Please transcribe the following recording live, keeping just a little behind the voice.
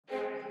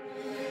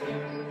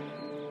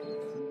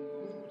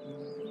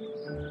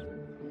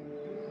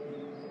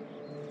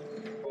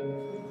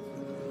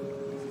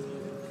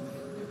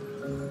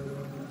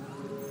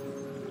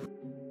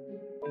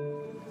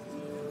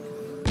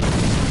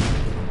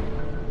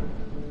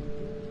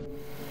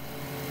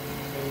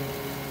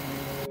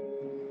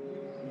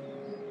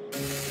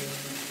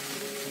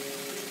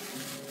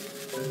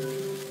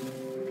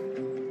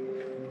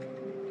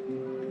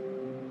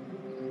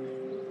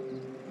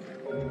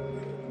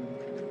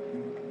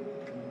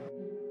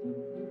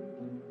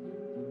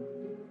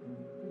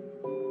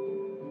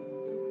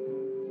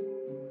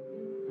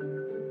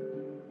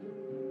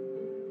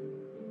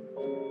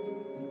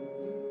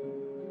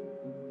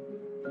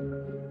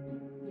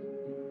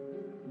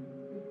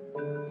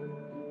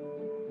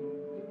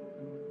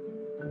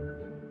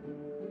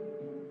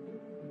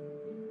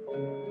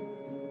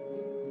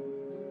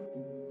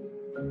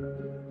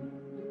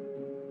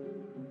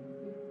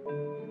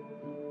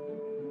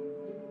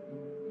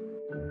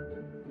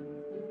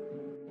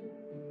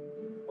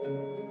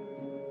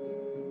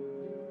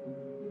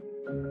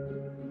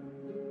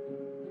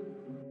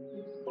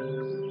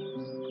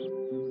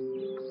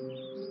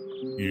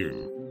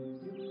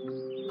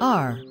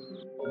are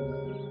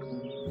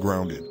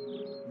grounded.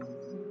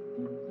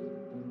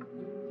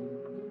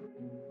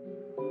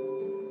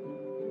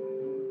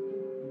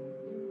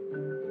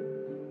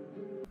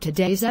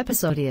 Today's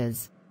episode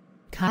is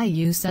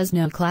Caillou says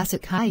no.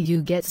 Classic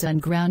Caillou gets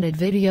ungrounded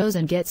videos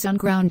and gets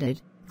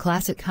ungrounded.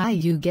 Classic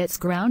Caillou gets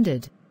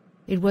grounded.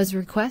 It was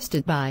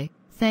requested by,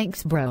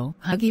 thanks bro,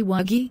 Huggy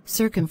Wuggy,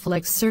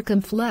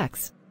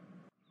 circumflex.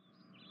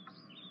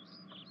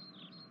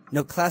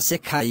 No.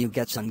 Classic Caillou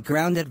gets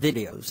ungrounded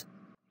videos.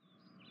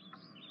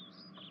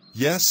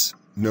 Yes,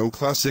 no.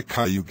 Classic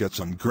Caillou gets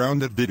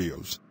ungrounded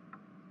videos.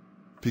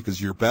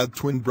 Because your bad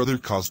twin brother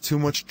caused too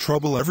much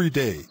trouble every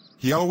day.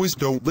 He always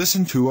don't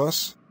listen to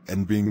us,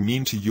 and being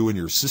mean to you and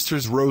your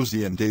sisters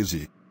Rosie and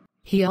Daisy.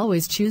 He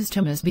always choose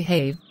to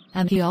misbehave,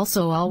 and he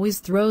also always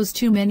throws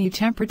too many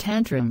temper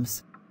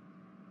tantrums.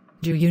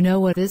 Do you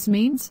know what this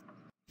means?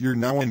 You're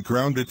now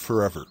ungrounded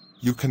forever.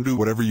 You can do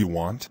whatever you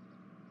want.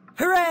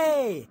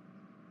 Hooray!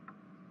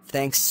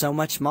 Thanks so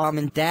much, Mom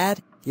and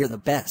Dad. You're the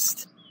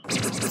best.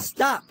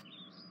 Stop!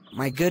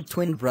 My good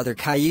twin brother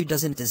Caillou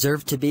doesn't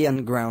deserve to be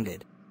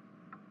ungrounded.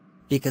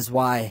 Because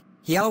why?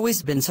 He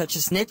always been such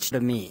a snitch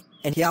to me,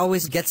 and he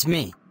always gets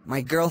me,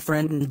 my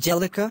girlfriend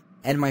Angelica,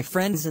 and my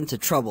friends into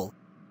trouble.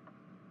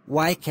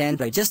 Why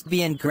can't I just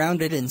be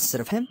ungrounded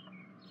instead of him?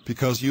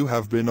 Because you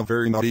have been a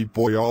very naughty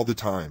boy all the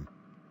time.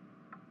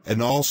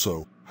 And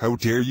also, how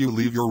dare you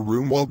leave your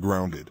room while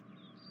grounded?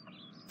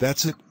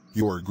 That's it.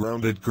 You are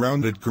grounded for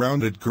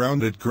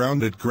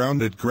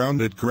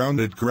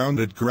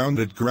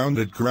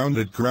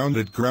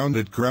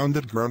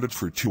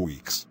 2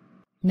 weeks.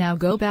 Now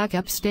go back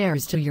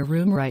upstairs to your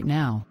room right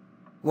now.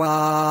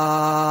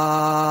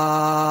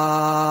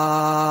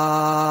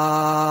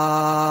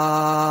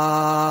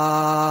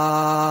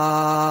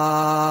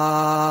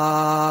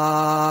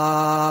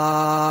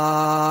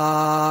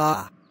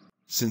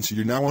 Since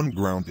you're now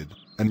ungrounded,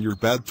 and your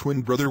bad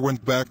twin brother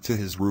went back to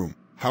his room,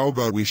 how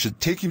about we should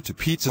take you to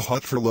Pizza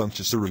Hut for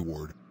lunch as a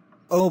reward?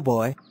 Oh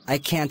boy, I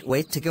can't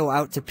wait to go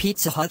out to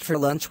Pizza Hut for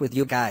lunch with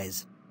you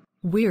guys.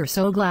 We're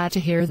so glad to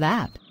hear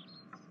that.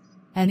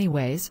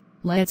 Anyways,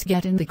 let's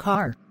get in the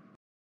car.